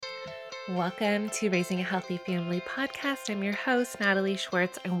Welcome to Raising a Healthy Family podcast. I'm your host, Natalie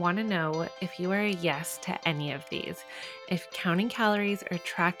Schwartz. I want to know if you are a yes to any of these. If counting calories or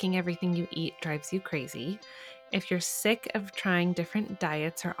tracking everything you eat drives you crazy, if you're sick of trying different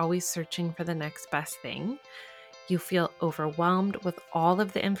diets or always searching for the next best thing, you feel overwhelmed with all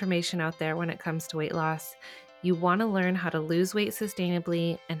of the information out there when it comes to weight loss, you want to learn how to lose weight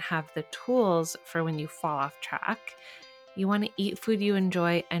sustainably and have the tools for when you fall off track, you want to eat food you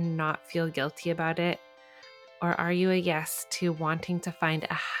enjoy and not feel guilty about it? Or are you a yes to wanting to find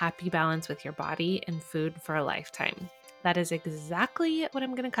a happy balance with your body and food for a lifetime? That is exactly what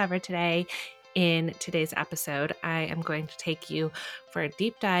I'm going to cover today. In today's episode, I am going to take you for a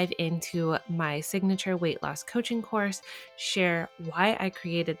deep dive into my signature weight loss coaching course, share why I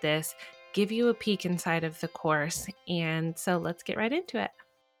created this, give you a peek inside of the course, and so let's get right into it.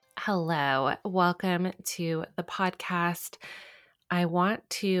 Hello, welcome to the podcast. I want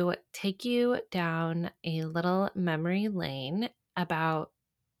to take you down a little memory lane about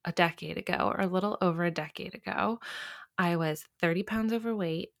a decade ago, or a little over a decade ago. I was 30 pounds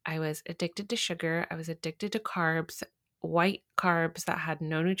overweight. I was addicted to sugar. I was addicted to carbs, white carbs that had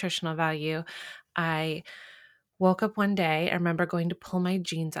no nutritional value. I woke up one day, I remember going to pull my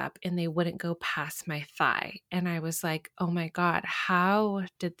jeans up and they wouldn't go past my thigh. And I was like, oh my God, how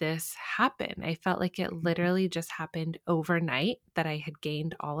did this happen? I felt like it literally just happened overnight that I had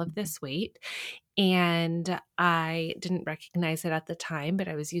gained all of this weight. And I didn't recognize it at the time, but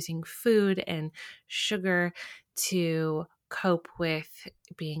I was using food and sugar to cope with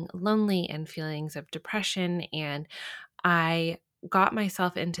being lonely and feelings of depression. And I got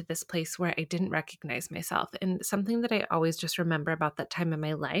myself into this place where I didn't recognize myself. And something that I always just remember about that time in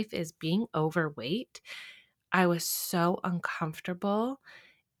my life is being overweight. I was so uncomfortable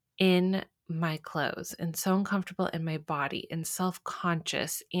in my clothes and so uncomfortable in my body and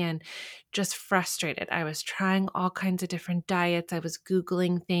self-conscious and just frustrated. I was trying all kinds of different diets. I was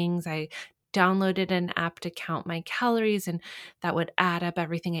Googling things. I downloaded an app to count my calories, and that would add up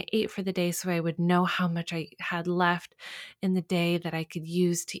everything I ate for the day so I would know how much I had left in the day that I could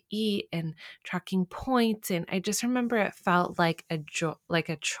use to eat, and tracking points. And I just remember it felt like a chore,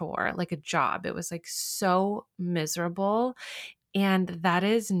 like a job. It was like so miserable. And that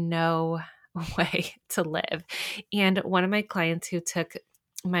is no way to live. And one of my clients who took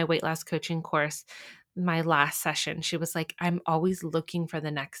my weight loss coaching course, my last session, she was like, I'm always looking for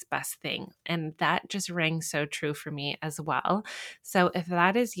the next best thing. And that just rang so true for me as well. So if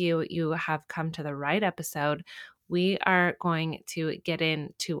that is you, you have come to the right episode. We are going to get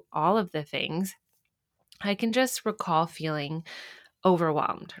into all of the things. I can just recall feeling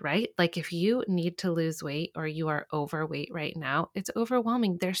overwhelmed, right? Like if you need to lose weight or you are overweight right now, it's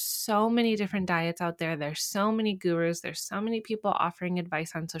overwhelming. There's so many different diets out there. There's so many gurus. There's so many people offering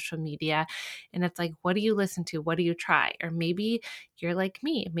advice on social media. And it's like, what do you listen to? What do you try? Or maybe you're like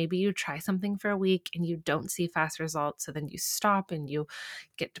me. Maybe you try something for a week and you don't see fast results. So then you stop and you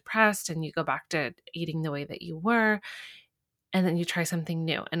get depressed and you go back to eating the way that you were. And then you try something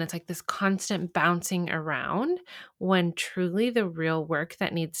new. And it's like this constant bouncing around when truly the real work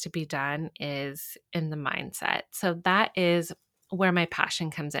that needs to be done is in the mindset. So that is where my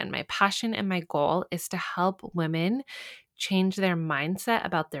passion comes in. My passion and my goal is to help women change their mindset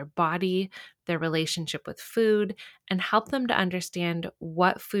about their body, their relationship with food, and help them to understand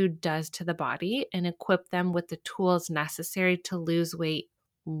what food does to the body and equip them with the tools necessary to lose weight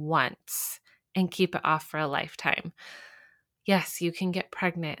once and keep it off for a lifetime. Yes, you can get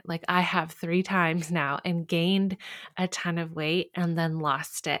pregnant. Like I have 3 times now and gained a ton of weight and then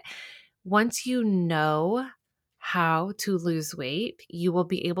lost it. Once you know how to lose weight, you will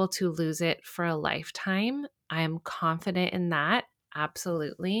be able to lose it for a lifetime. I am confident in that.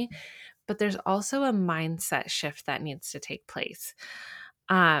 Absolutely. But there's also a mindset shift that needs to take place.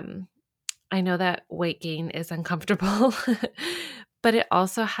 I know that weight gain is uncomfortable, but it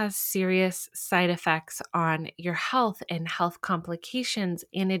also has serious side effects on your health and health complications.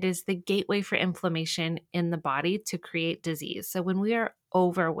 And it is the gateway for inflammation in the body to create disease. So when we are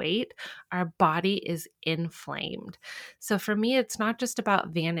overweight, our body is inflamed. So for me, it's not just about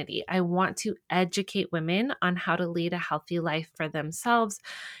vanity. I want to educate women on how to lead a healthy life for themselves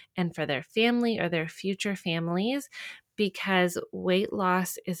and for their family or their future families, because weight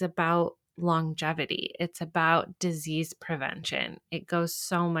loss is about longevity. It's about disease prevention. It goes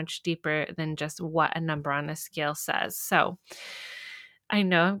so much deeper than just what a number on a scale says. So I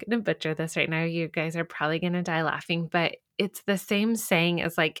know I'm going to butcher this right now. You guys are probably going to die laughing, but it's the same saying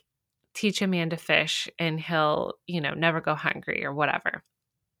as like, teach a man to fish and he'll, never go hungry or whatever.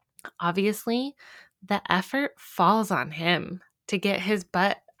 Obviously, the effort falls on him to get his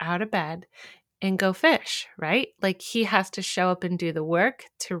butt out of bed and go fish, right? Like he has to show up and do the work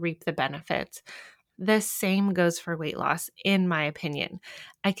to reap the benefits. The same goes for weight loss, in my opinion.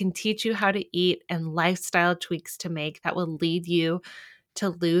 I can teach you how to eat and lifestyle tweaks to make that will lead you to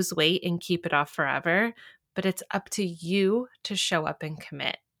lose weight and keep it off forever, but it's up to you to show up and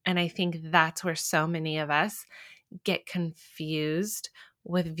commit. And I think that's where so many of us get confused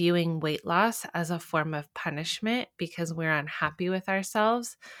with viewing weight loss as a form of punishment because we're unhappy with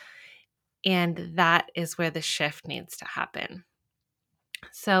ourselves. And that is where the shift needs to happen.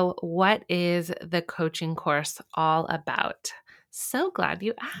 So, what is the coaching course all about? So glad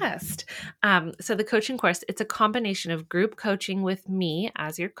you asked. So, the coaching course, it's a combination of group coaching with me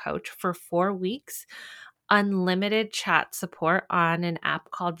as your coach for 4 weeks, unlimited chat support on an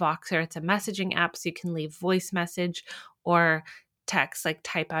app called Voxer. It's a messaging app, so you can leave voice message or text, like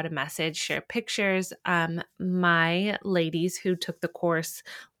type out a message, share pictures. My ladies who took the course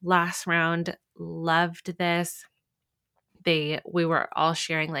last round loved this. We were all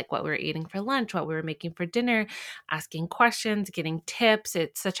sharing like what we were eating for lunch, what we were making for dinner, asking questions, getting tips.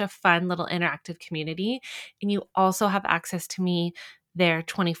 It's such a fun little interactive community. And you also have access to me there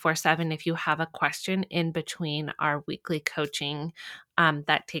 24/7 if you have a question in between our weekly coaching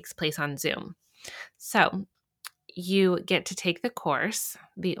that takes place on Zoom. So you get to take the course,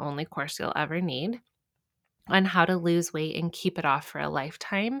 the only course you'll ever need, on how to lose weight and keep it off for a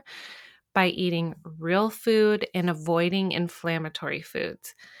lifetime by eating real food and avoiding inflammatory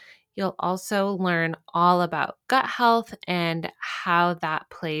foods. You'll also learn all about gut health and how that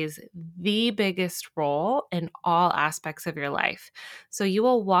plays the biggest role in all aspects of your life. So you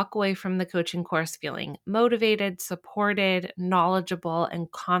will walk away from the coaching course feeling motivated, supported, knowledgeable, and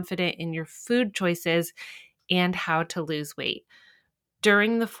confident in your food choices and how to lose weight.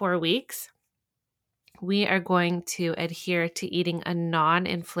 During the 4 weeks, we are going to adhere to eating a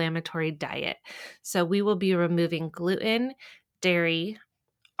non-inflammatory diet. So we will be removing gluten, dairy,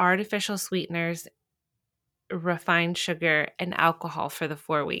 artificial sweeteners, refined sugar, and alcohol for the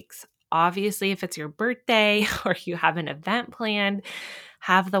 4 weeks. Obviously, if it's your birthday or you have an event planned,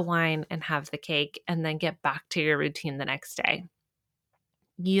 have the wine and have the cake, and then get back to your routine the next day.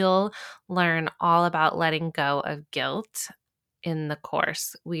 You'll learn all about letting go of guilt in the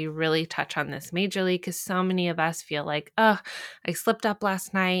course. We really touch on this majorly because so many of us feel like, oh, I slipped up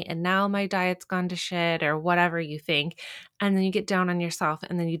last night and now my diet's gone to shit or whatever you think. And then you get down on yourself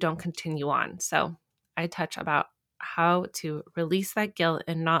and then you don't continue on. So I touch about how to release that guilt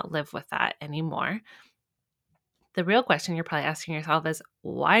and not live with that anymore. The real question you're probably asking yourself is,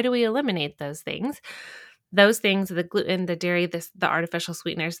 why do we eliminate those things? Those things, the gluten, the dairy, the artificial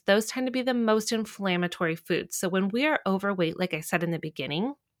sweeteners, those tend to be the most inflammatory foods. So when we are overweight, like I said in the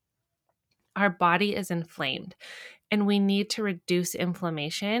beginning, our body is inflamed and we need to reduce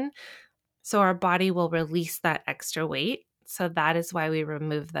inflammation so our body will release that extra weight. So that is why we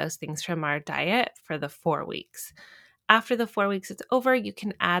remove those things from our diet for the 4 weeks. After the 4 weeks it's over, you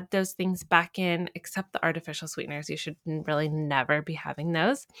can add those things back in, except the artificial sweeteners. You should really never be having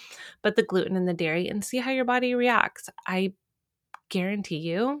those, but the gluten and the dairy, and see how your body reacts. I guarantee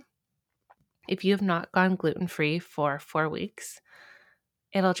you, if you have not gone gluten-free for 4 weeks,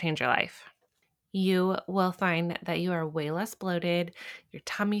 it'll change your life. You will find that you are way less bloated. Your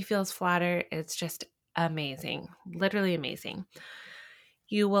tummy feels flatter. It's just amazing, literally amazing.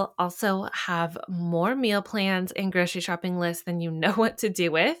 You will also have more meal plans and grocery shopping lists than you know what to do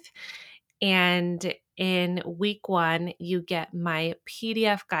with. And in week 1, you get my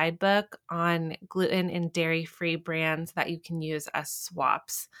PDF guidebook on gluten and dairy-free brands that you can use as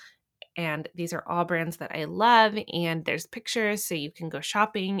swaps. And these are all brands that I love, and there's pictures so you can go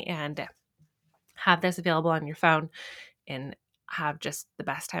shopping and have this available on your phone and have just the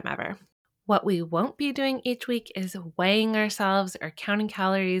best time ever. What we won't be doing each week is weighing ourselves or counting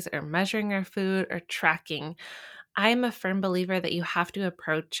calories or measuring our food or tracking. I'm a firm believer that you have to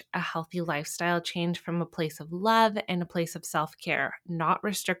approach a healthy lifestyle change from a place of love and a place of self-care, not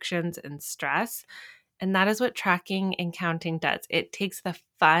restrictions and stress. And that is what tracking and counting does. It takes the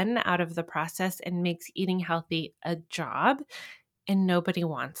fun out of the process and makes eating healthy a job, and nobody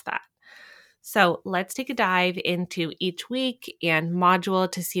wants that. So let's take a dive into each week and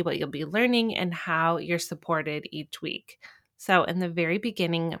module to see what you'll be learning and how you're supported each week. So in the very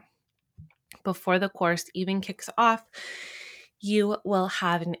beginning, before the course even kicks off, you will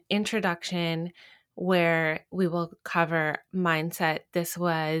have an introduction where we will cover mindset. This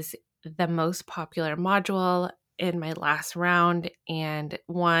was the most popular module in my last round and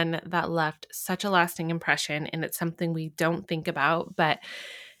one that left such a lasting impression. And it's something we don't think about, but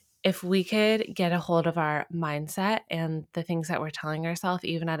If we could get a hold of our mindset and the things that we're telling ourselves,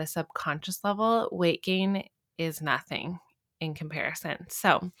 even at a subconscious level, weight gain is nothing in comparison.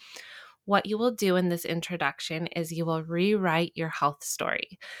 So, what you will do in this introduction is you will rewrite your health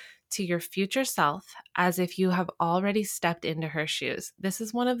story to your future self as if you have already stepped into her shoes. This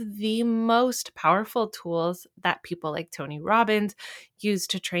is one of the most powerful tools that people like Tony Robbins use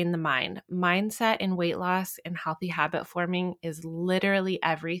to train the mind. Mindset and weight loss and healthy habit forming is literally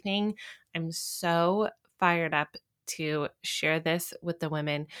everything. I'm so fired up to share this with the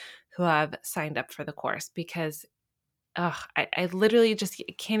women who have signed up for the course because I literally just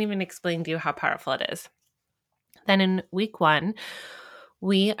can't even explain to you how powerful it is. Then in week 1,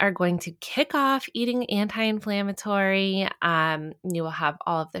 we are going to kick off eating anti-inflammatory. You will have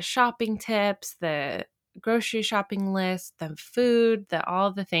all of the shopping tips, the grocery shopping list, the food,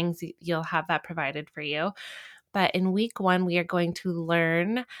 all the things. You'll have that provided for you. But in week 1, we are going to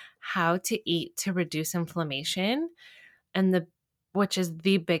learn how to eat to reduce inflammation, which is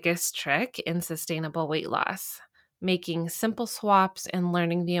the biggest trick in sustainable weight loss, making simple swaps and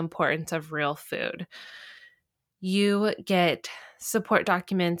learning the importance of real food. You get support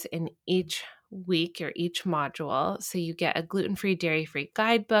documents in each week or each module. So you get a gluten-free, dairy-free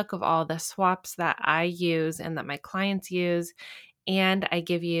guidebook of all the swaps that I use and that my clients use. And I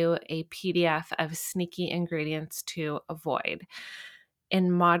give you a PDF of sneaky ingredients to avoid. In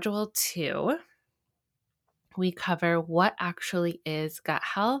module 2, we cover what actually is gut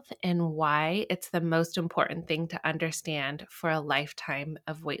health and why it's the most important thing to understand for a lifetime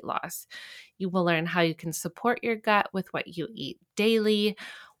of weight loss. You will learn how you can support your gut with what you eat daily,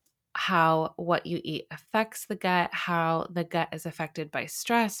 how what you eat affects the gut, how the gut is affected by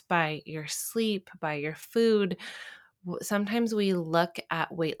stress, by your sleep, by your food. Sometimes we look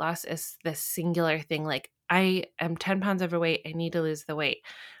at weight loss as this singular thing, like I am 10 pounds overweight, I need to lose the weight.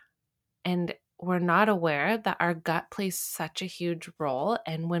 And we're not aware that our gut plays such a huge role.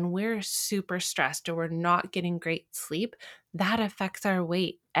 And when we're super stressed or we're not getting great sleep, that affects our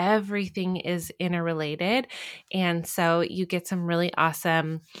weight. Everything is interrelated. And so you get some really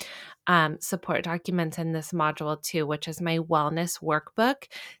awesome support documents in this module too, which is my wellness workbook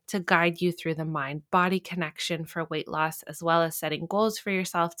to guide you through the mind-body connection for weight loss, as well as setting goals for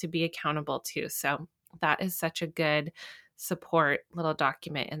yourself to be accountable to. So that is such a good support little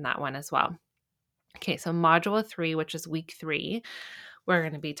document in that one as well. Okay, so module 3, which is week 3, we're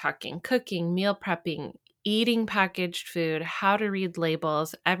going to be talking cooking, meal prepping, eating packaged food, how to read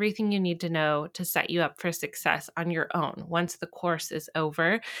labels, everything you need to know to set you up for success on your own once the course is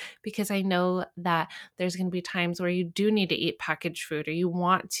over. Because I know that there's going to be times where you do need to eat packaged food or you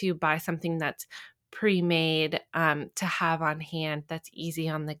want to buy something that's pre-made to have on hand that's easy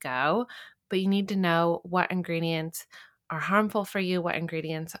on the go. But you need to know what ingredients are harmful for you, what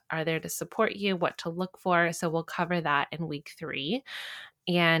ingredients are there to support you, what to look for. So we'll cover that in week 3.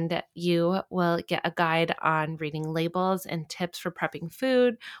 And you will get a guide on reading labels and tips for prepping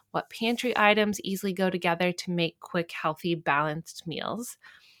food, what pantry items easily go together to make quick, healthy, balanced meals.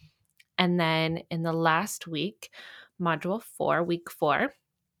 And then in the last week, module 4, week 4,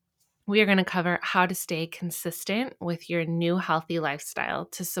 we are going to cover how to stay consistent with your new healthy lifestyle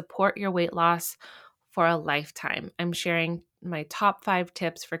to support your weight loss for a lifetime. I'm sharing my top 5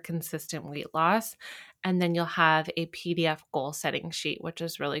 tips for consistent weight loss. And then you'll have a PDF goal setting sheet, which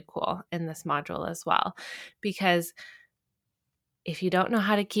is really cool in this module as well. Because if you don't know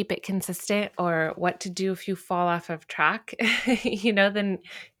how to keep it consistent or what to do if you fall off of track, then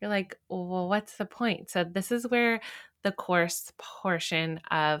you're like, well, what's the point? So this is where the course portion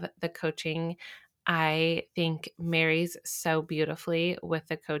of the coaching, I think, marries so beautifully with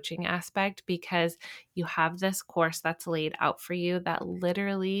the coaching aspect, because you have this course that's laid out for you that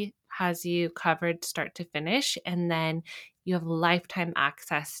literally has you covered start to finish. And then you have lifetime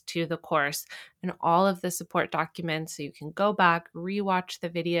access to the course and all of the support documents. So you can go back, rewatch the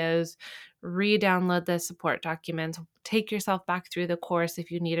videos, re-download the support documents, take yourself back through the course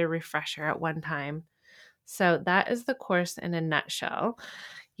if you need a refresher at one time. So that is the course in a nutshell.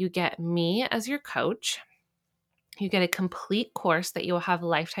 You get me as your coach. You get a complete course that you will have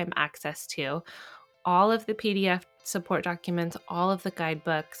lifetime access to, all of the PDF support documents, all of the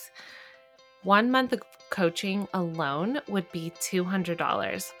guidebooks. 1 month of coaching alone would be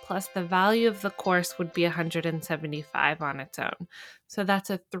 $200, plus the value of the course would be $175 on its own. So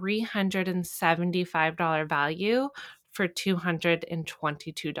that's a $375 value for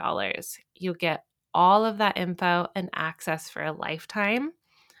 $222. You get all of that info and access for a lifetime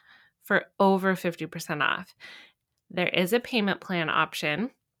for over 50% off. There is a payment plan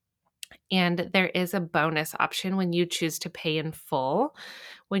option, and there is a bonus option when you choose to pay in full,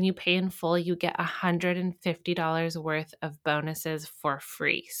 When you pay in full, you get $150 worth of bonuses for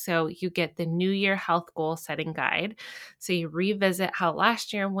free. So you get the New Year Health Goal Setting Guide. So you revisit how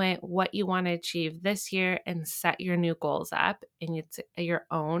last year went, what you want to achieve this year, and set your new goals up. And it's your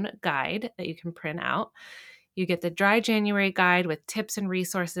own guide that you can print out. You get the Dry January guide with tips and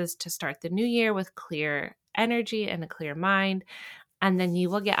resources to start the new year with clear energy and a clear mind. And then you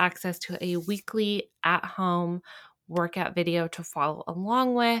will get access to a weekly at-home workout video to follow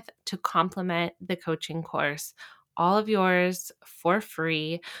along with to complement the coaching course. All of yours for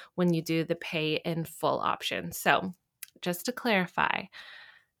free when you do the pay in full option. So just to clarify,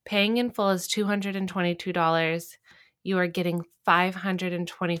 paying in full is $222. You are getting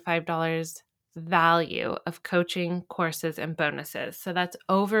 $525 value of coaching, courses, and bonuses. So that's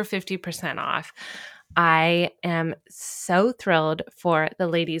over 50% off. I am so thrilled for the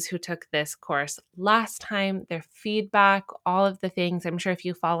ladies who took this course last time, their feedback, all of the things. I'm sure if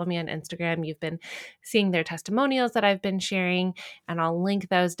you follow me on Instagram, you've been seeing their testimonials that I've been sharing, and I'll link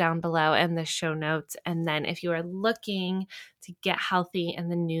those down below in the show notes. And then if you are looking to get healthy in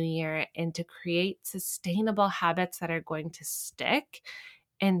the new year and to create sustainable habits that are going to stick,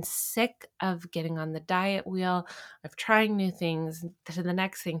 and sick of getting on the diet wheel, of trying new things to the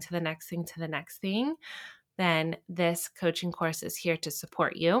next thing, to the next thing, to the next thing, then this coaching course is here to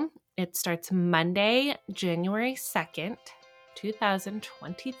support you. It starts Monday, January 2nd,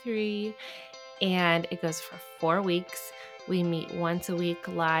 2023, and it goes for 4 weeks. We meet once a week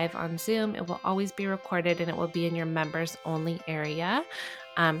live on Zoom. It will always be recorded and it will be in your members only area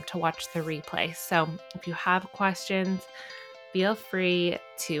to watch the replay. So if you have questions, feel free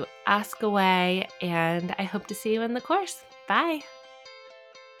to ask away, and I hope to see you in the course. Bye.